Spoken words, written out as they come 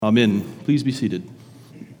Amen. Please be seated.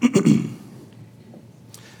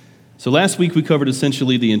 So last week we covered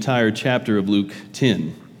essentially the entire chapter of Luke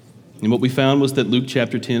 10. And what we found was that Luke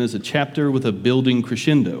chapter 10 is a chapter with a building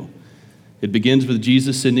crescendo. It begins with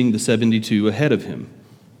Jesus sending the 72 ahead of him.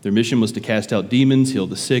 Their mission was to cast out demons, heal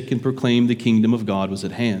the sick, and proclaim the kingdom of God was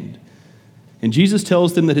at hand. And Jesus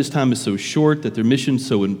tells them that his time is so short, that their mission's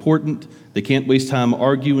so important, they can't waste time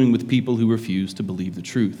arguing with people who refuse to believe the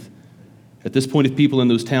truth. At this point, if people in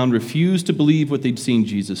those towns refused to believe what they'd seen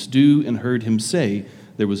Jesus do and heard him say,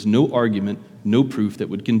 there was no argument, no proof that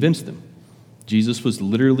would convince them. Jesus was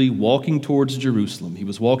literally walking towards Jerusalem. He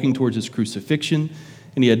was walking towards his crucifixion,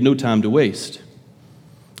 and he had no time to waste.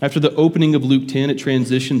 After the opening of Luke 10, it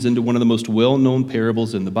transitions into one of the most well-known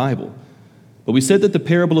parables in the Bible. But we said that the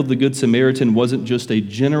parable of the Good Samaritan wasn't just a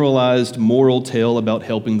generalized moral tale about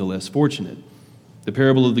helping the less fortunate. The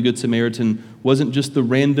parable of the Good Samaritan wasn't just the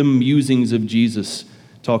random musings of Jesus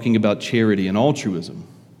talking about charity and altruism.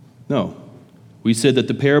 No. We said that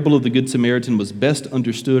the parable of the Good Samaritan was best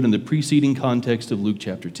understood in the preceding context of Luke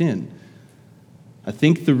chapter 10. I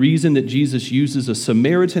think the reason that Jesus uses a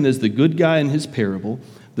Samaritan as the good guy in his parable,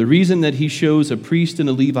 the reason that he shows a priest and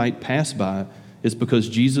a Levite pass by, is because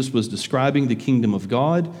Jesus was describing the kingdom of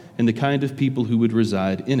God and the kind of people who would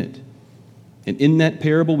reside in it. And in that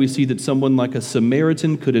parable, we see that someone like a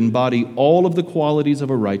Samaritan could embody all of the qualities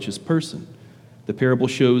of a righteous person. The parable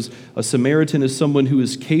shows a Samaritan as someone who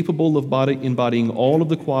is capable of embodying all of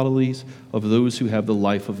the qualities of those who have the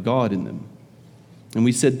life of God in them. And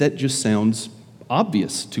we said that just sounds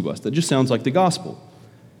obvious to us. That just sounds like the gospel.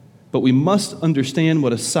 But we must understand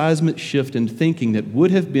what a seismic shift in thinking that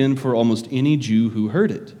would have been for almost any Jew who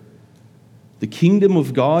heard it. The kingdom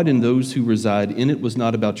of God and those who reside in it was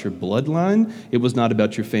not about your bloodline. It was not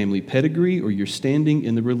about your family pedigree or your standing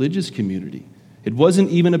in the religious community. It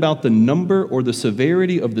wasn't even about the number or the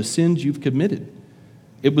severity of the sins you've committed.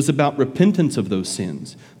 It was about repentance of those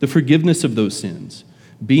sins, the forgiveness of those sins.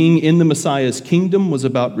 Being in the Messiah's kingdom was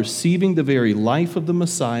about receiving the very life of the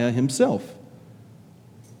Messiah himself.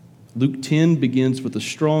 Luke 10 begins with a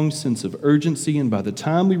strong sense of urgency, and by the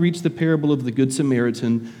time we reach the parable of the Good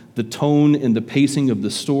Samaritan, the tone and the pacing of the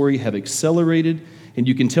story have accelerated, and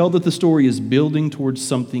you can tell that the story is building towards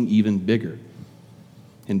something even bigger.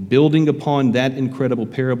 And building upon that incredible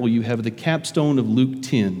parable, you have the capstone of Luke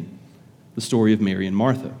 10, the story of Mary and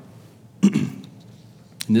Martha. And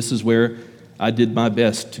this is where I did my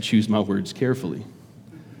best to choose my words carefully.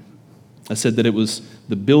 I said that it was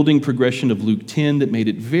the building progression of Luke 10 that made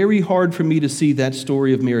it very hard for me to see that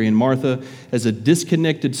story of Mary and Martha as a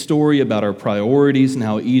disconnected story about our priorities and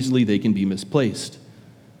how easily they can be misplaced.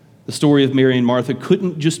 The story of Mary and Martha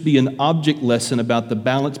couldn't just be an object lesson about the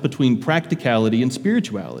balance between practicality and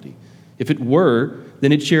spirituality. If it were,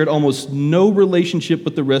 then it shared almost no relationship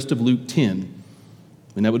with the rest of Luke 10,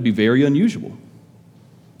 and that would be very unusual.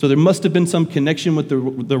 So there must have been some connection with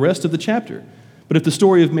the rest of the chapter. But if the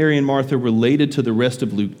story of Mary and Martha related to the rest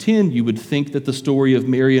of Luke 10, you would think that the story of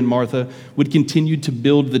Mary and Martha would continue to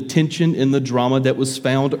build the tension in the drama that was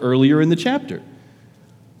found earlier in the chapter.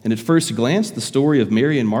 And at first glance, the story of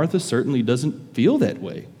Mary and Martha certainly doesn't feel that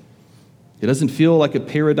way. It doesn't feel like a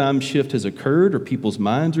paradigm shift has occurred or people's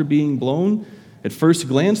minds are being blown. At first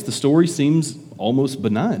glance, the story seems almost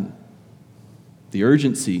benign. The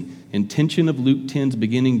urgency and tension of Luke 10's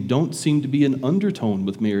beginning don't seem to be an undertone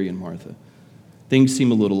with Mary and Martha. Things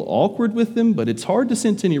seem a little awkward with them, but it's hard to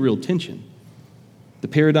sense any real tension. The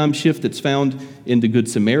paradigm shift that's found in the Good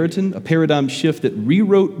Samaritan, a paradigm shift that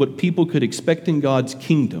rewrote what people could expect in God's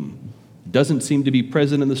kingdom, doesn't seem to be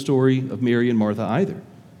present in the story of Mary and Martha either.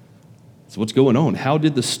 So what's going on? How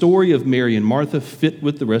did the story of Mary and Martha fit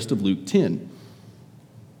with the rest of Luke 10?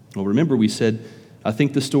 Well, remember we said, I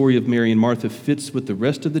think the story of Mary and Martha fits with the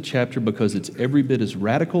rest of the chapter because it's every bit as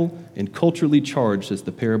radical and culturally charged as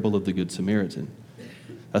the parable of the Good Samaritan.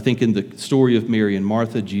 I think in the story of Mary and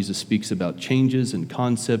Martha, Jesus speaks about changes and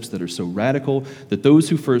concepts that are so radical that those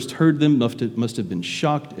who first heard them must have been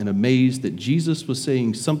shocked and amazed that Jesus was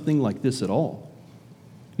saying something like this at all.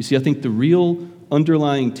 You see, I think the real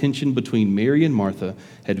underlying tension between Mary and Martha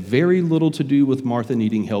had very little to do with Martha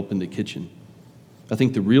needing help in the kitchen. I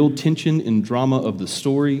think the real tension and drama of the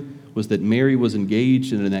story was that Mary was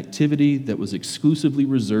engaged in an activity that was exclusively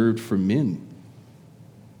reserved for men.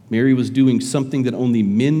 Mary was doing something that only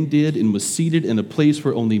men did and was seated in a place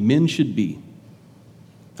where only men should be.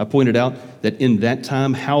 I pointed out that in that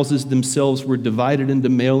time, houses themselves were divided into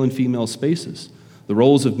male and female spaces. The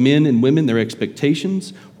roles of men and women, their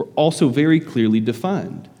expectations, were also very clearly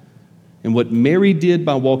defined. And what Mary did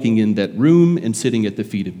by walking in that room and sitting at the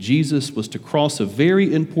feet of Jesus was to cross a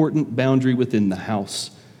very important boundary within the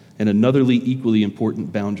house, and anotherly equally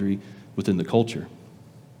important boundary within the culture.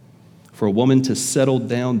 For a woman to settle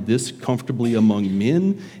down this comfortably among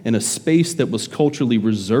men in a space that was culturally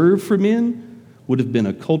reserved for men would have been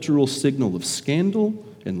a cultural signal of scandal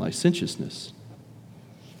and licentiousness.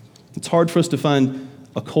 It's hard for us to find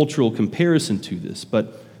a cultural comparison to this,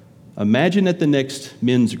 but imagine at the next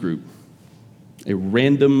men's group, a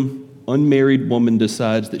random unmarried woman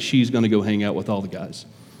decides that she's going to go hang out with all the guys.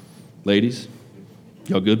 Ladies,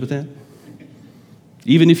 y'all good with that?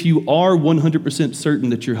 Even if you are 100% certain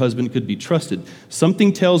that your husband could be trusted,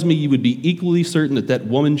 something tells me you would be equally certain that that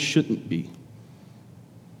woman shouldn't be.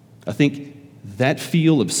 I think that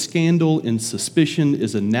feel of scandal and suspicion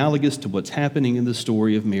is analogous to what's happening in the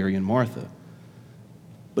story of Mary and Martha.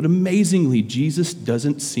 But amazingly, Jesus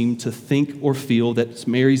doesn't seem to think or feel that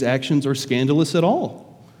Mary's actions are scandalous at all.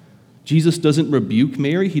 Jesus doesn't rebuke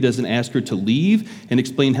Mary. He doesn't ask her to leave and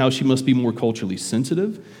explain how she must be more culturally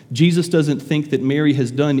sensitive. Jesus doesn't think that Mary has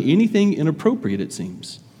done anything inappropriate, it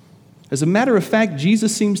seems. As a matter of fact,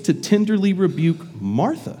 Jesus seems to tenderly rebuke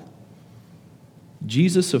Martha.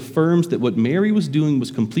 Jesus affirms that what Mary was doing was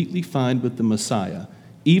completely fine with the Messiah,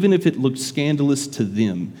 even if it looked scandalous to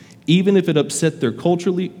them, even if it upset their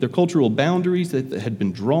cultural boundaries that had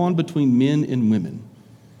been drawn between men and women.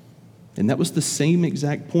 And that was the same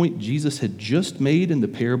exact point Jesus had just made in the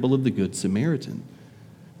parable of the Good Samaritan.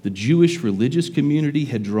 The Jewish religious community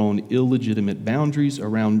had drawn illegitimate boundaries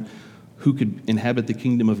around who could inhabit the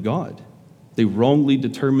kingdom of God. They wrongly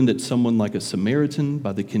determined that someone like a Samaritan,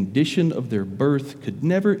 by the condition of their birth, could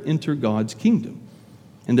never enter God's kingdom,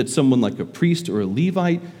 and that someone like a priest or a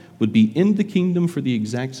Levite would be in the kingdom for the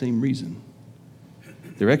exact same reason.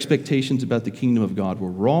 Their expectations about the kingdom of God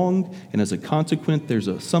were wrong, and as a consequence, their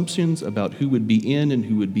assumptions about who would be in and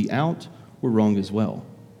who would be out were wrong as well.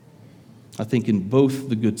 I think in both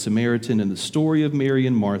the Good Samaritan and the story of Mary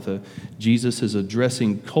and Martha, Jesus is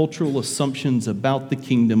addressing cultural assumptions about the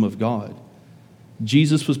kingdom of God.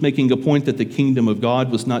 Jesus was making a point that the kingdom of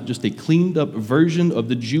God was not just a cleaned up version of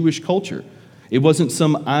the Jewish culture. It wasn't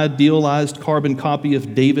some idealized carbon copy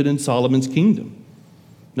of David and Solomon's kingdom.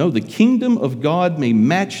 No, the kingdom of God may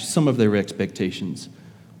match some of their expectations,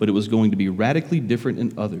 but it was going to be radically different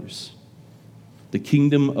in others. The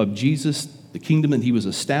kingdom of Jesus, the kingdom that he was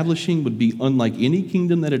establishing, would be unlike any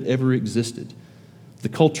kingdom that had ever existed. The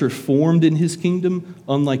culture formed in his kingdom,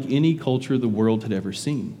 unlike any culture the world had ever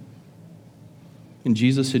seen. And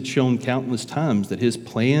Jesus had shown countless times that his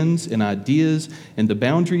plans and ideas and the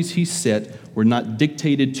boundaries he set were not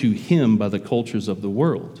dictated to him by the cultures of the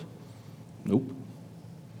world. Nope.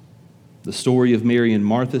 The story of Mary and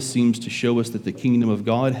Martha seems to show us that the kingdom of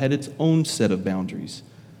God had its own set of boundaries.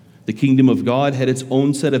 The kingdom of God had its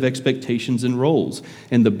own set of expectations and roles,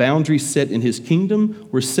 and the boundaries set in his kingdom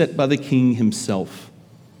were set by the king himself.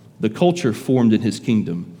 The culture formed in his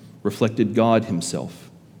kingdom reflected God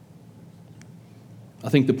himself. I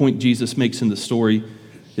think the point Jesus makes in the story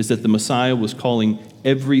is that the Messiah was calling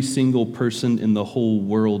every single person in the whole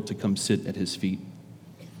world to come sit at his feet.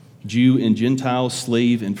 Jew and Gentile,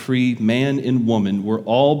 slave and free, man and woman were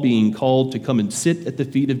all being called to come and sit at the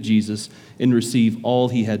feet of Jesus and receive all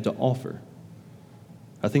he had to offer.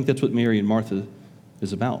 I think that's what Mary and Martha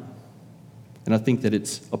is about. And I think that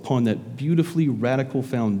it's upon that beautifully radical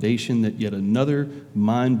foundation that yet another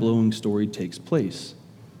mind-blowing story takes place.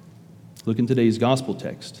 Look in today's gospel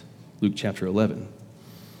text, Luke chapter 11.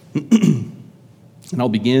 And I'll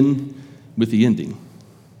begin with the ending.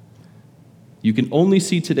 You can only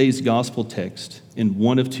see today's gospel text in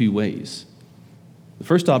one of two ways. The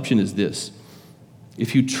first option is this.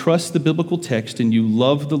 If you trust the biblical text and you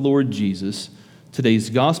love the Lord Jesus,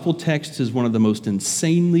 today's gospel text is one of the most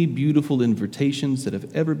insanely beautiful invitations that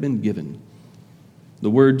have ever been given.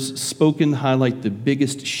 The words spoken highlight the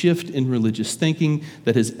biggest shift in religious thinking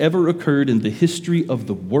that has ever occurred in the history of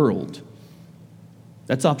the world.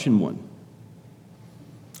 That's option one.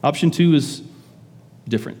 Option two is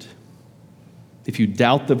different. If you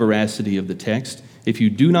doubt the veracity of the text, if you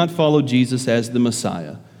do not follow Jesus as the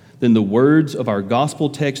Messiah, then the words of our gospel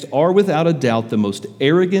text are without a doubt the most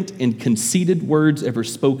arrogant and conceited words ever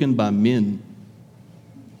spoken by men.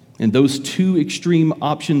 And those two extreme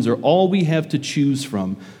options are all we have to choose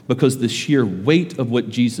from because the sheer weight of what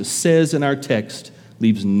Jesus says in our text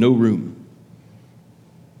leaves no room.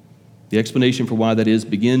 The explanation for why that is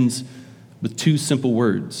begins with two simple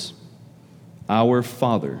words: Our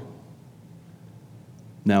Father.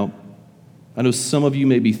 Now, I know some of you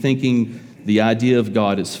may be thinking the idea of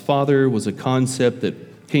God as Father was a concept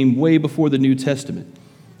that came way before the New Testament.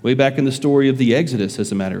 Way back in the story of the Exodus,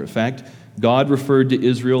 as a matter of fact, God referred to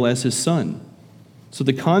Israel as his son. So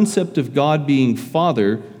the concept of God being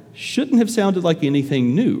Father shouldn't have sounded like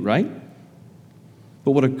anything new, right?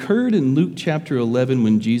 But what occurred in Luke chapter 11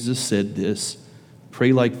 when Jesus said this,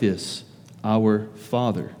 pray like this, our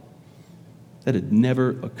Father, that had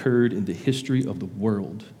never occurred in the history of the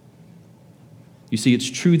world. You see, it's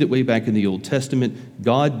true that way back in the Old Testament,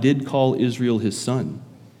 God did call Israel his son.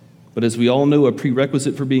 But as we all know, a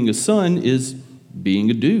prerequisite for being a son is being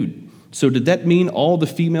a dude. So did that mean all the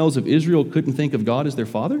females of Israel couldn't think of God as their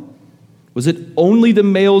father? Was it only the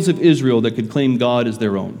males of Israel that could claim God as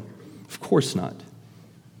their own? Of course not.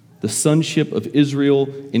 The sonship of Israel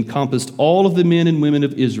encompassed all of the men and women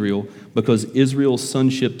of Israel because Israel's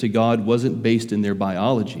sonship to God wasn't based in their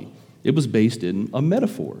biology. It was based in a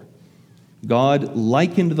metaphor. God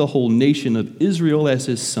likened the whole nation of Israel as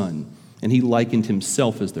his son, and he likened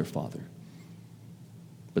himself as their father.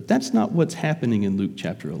 But that's not what's happening in Luke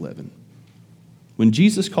chapter 11. When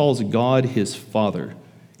Jesus calls God his Father,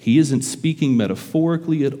 he isn't speaking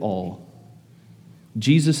metaphorically at all.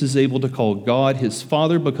 Jesus is able to call God his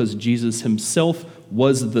Father because Jesus himself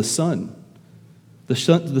was the Son. The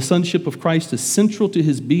sonship of Christ is central to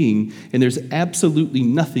his being, and there's absolutely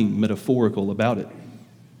nothing metaphorical about it.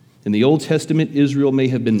 In the Old Testament, Israel may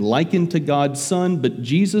have been likened to God's Son, but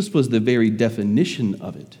Jesus was the very definition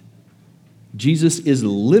of it. Jesus is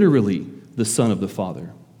literally the Son of the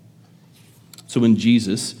Father. So when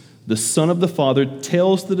Jesus, the Son of the Father,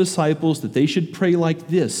 tells the disciples that they should pray like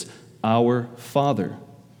this, our Father,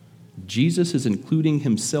 Jesus is including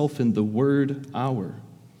himself in the word our.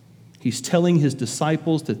 He's telling his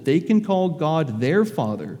disciples that they can call God their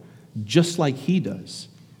Father just like he does.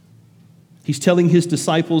 He's telling his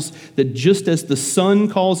disciples that just as the Son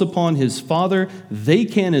calls upon his Father, they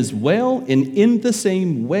can as well, and in the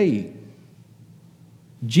same way.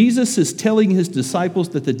 Jesus is telling his disciples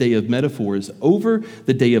that the day of metaphor is over,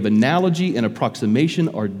 the day of analogy and approximation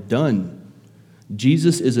are done.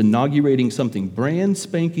 Jesus is inaugurating something brand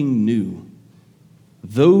spanking new.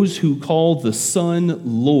 Those who call the Son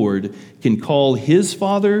Lord can call his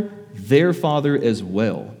Father their Father as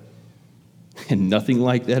well. And nothing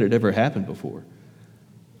like that had ever happened before.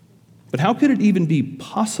 But how could it even be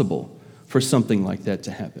possible for something like that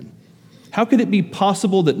to happen? How could it be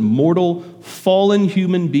possible that mortal, fallen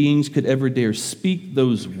human beings could ever dare speak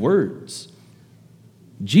those words?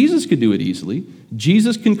 Jesus could do it easily.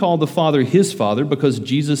 Jesus can call the Father his Father because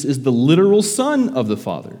Jesus is the literal Son of the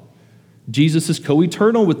Father. Jesus is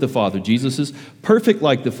co-eternal with the Father. Jesus is perfect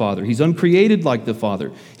like the Father. He's uncreated like the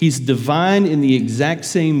Father. He's divine in the exact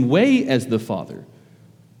same way as the Father.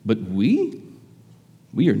 But we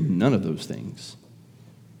are none of those things.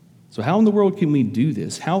 So how in the world can we do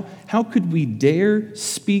this? How could we dare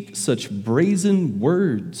speak such brazen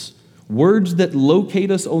words? Words that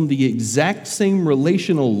locate us on the exact same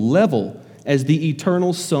relational level as the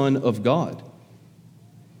eternal Son of God.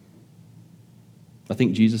 I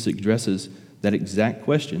think Jesus addresses that exact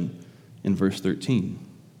question in verse 13.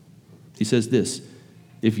 He says this,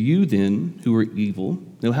 if you then, who are evil,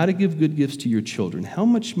 know how to give good gifts to your children, how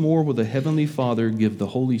much more will the Heavenly Father give the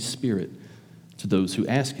Holy Spirit to those who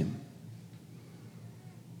ask him?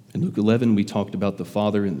 In Luke 11, we talked about the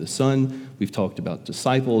Father and the Son. We've talked about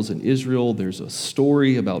disciples and Israel. There's a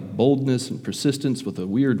story about boldness and persistence with a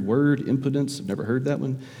weird word, impudence. I've never heard that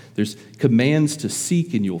one. There's commands to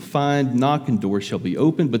seek and you'll find, knock and doors shall be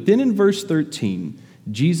opened. But then in verse 13,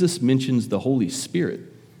 Jesus mentions the Holy Spirit.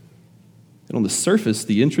 And on the surface,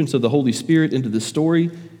 the entrance of the Holy Spirit into the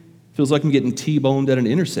story feels like I'm getting T-boned at an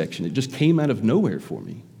intersection. It just came out of nowhere for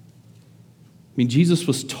me. I mean, Jesus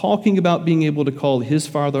was talking about being able to call his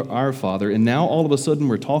Father our Father, and now all of a sudden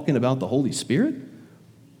we're talking about the Holy Spirit?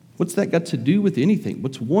 What's that got to do with anything?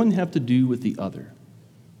 What's one have to do with the other?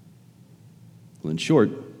 Well, in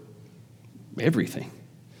short, everything.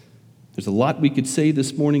 There's a lot we could say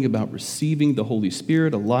this morning about receiving the Holy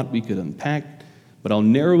Spirit, a lot we could unpack, but I'll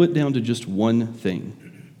narrow it down to just one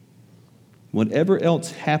thing. Whatever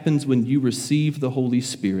else happens when you receive the Holy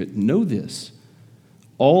Spirit, know this.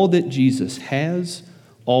 All that Jesus has,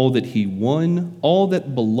 all that he won, all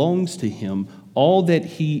that belongs to him, all that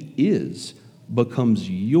he is, becomes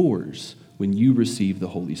yours when you receive the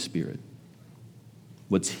Holy Spirit.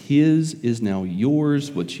 What's his is now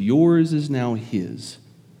yours. What's yours is now his.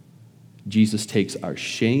 Jesus takes our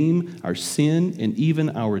shame, our sin, and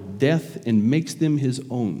even our death and makes them his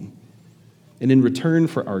own. And in return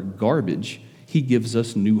for our garbage, he gives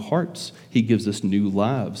us new hearts. He gives us new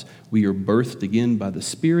lives. We are birthed again by the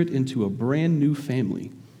Spirit into a brand new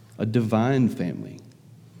family, a divine family,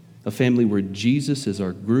 a family where Jesus is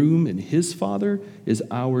our groom and his Father is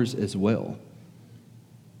ours as well.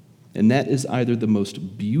 And that is either the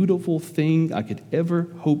most beautiful thing I could ever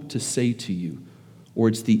hope to say to you, or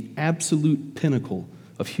it's the absolute pinnacle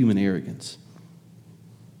of human arrogance.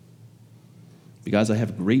 But guys, I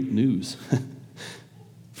have great news.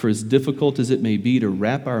 For as difficult as it may be to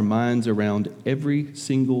wrap our minds around every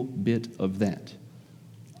single bit of that,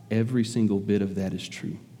 every single bit of that is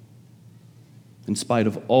true. In spite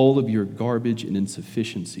of all of your garbage and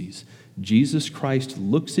insufficiencies, Jesus Christ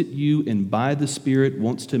looks at you and by the Spirit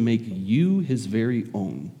wants to make you his very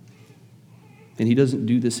own. And he doesn't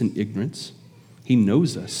do this in ignorance. He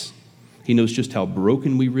knows us. He knows just how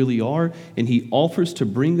broken we really are, and he offers to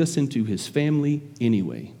bring us into his family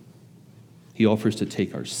anyway. He offers to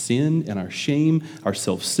take our sin and our shame, our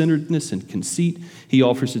self-centeredness and conceit. He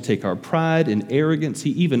offers to take our pride and arrogance.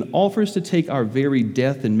 He even offers to take our very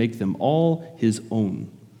death and make them all his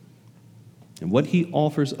own. And what he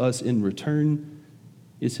offers us in return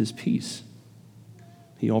is his peace.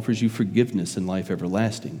 He offers you forgiveness and life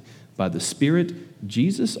everlasting. By the Spirit,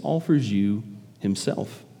 Jesus offers you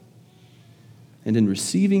himself. And in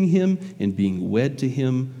receiving him and being wed to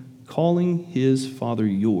him, calling his Father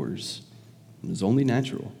yours, is only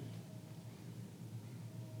natural.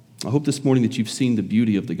 I hope this morning that you've seen the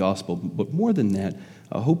beauty of the gospel, but more than that,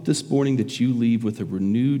 I hope this morning that you leave with a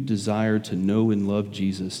renewed desire to know and love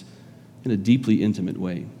Jesus in a deeply intimate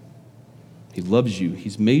way. He loves you.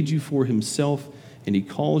 He's made you for himself, and he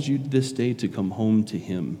calls you this day to come home to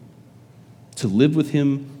him, to live with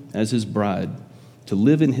him as his bride, to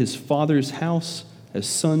live in his Father's house as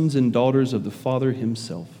sons and daughters of the Father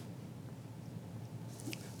himself.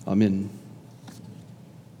 Amen.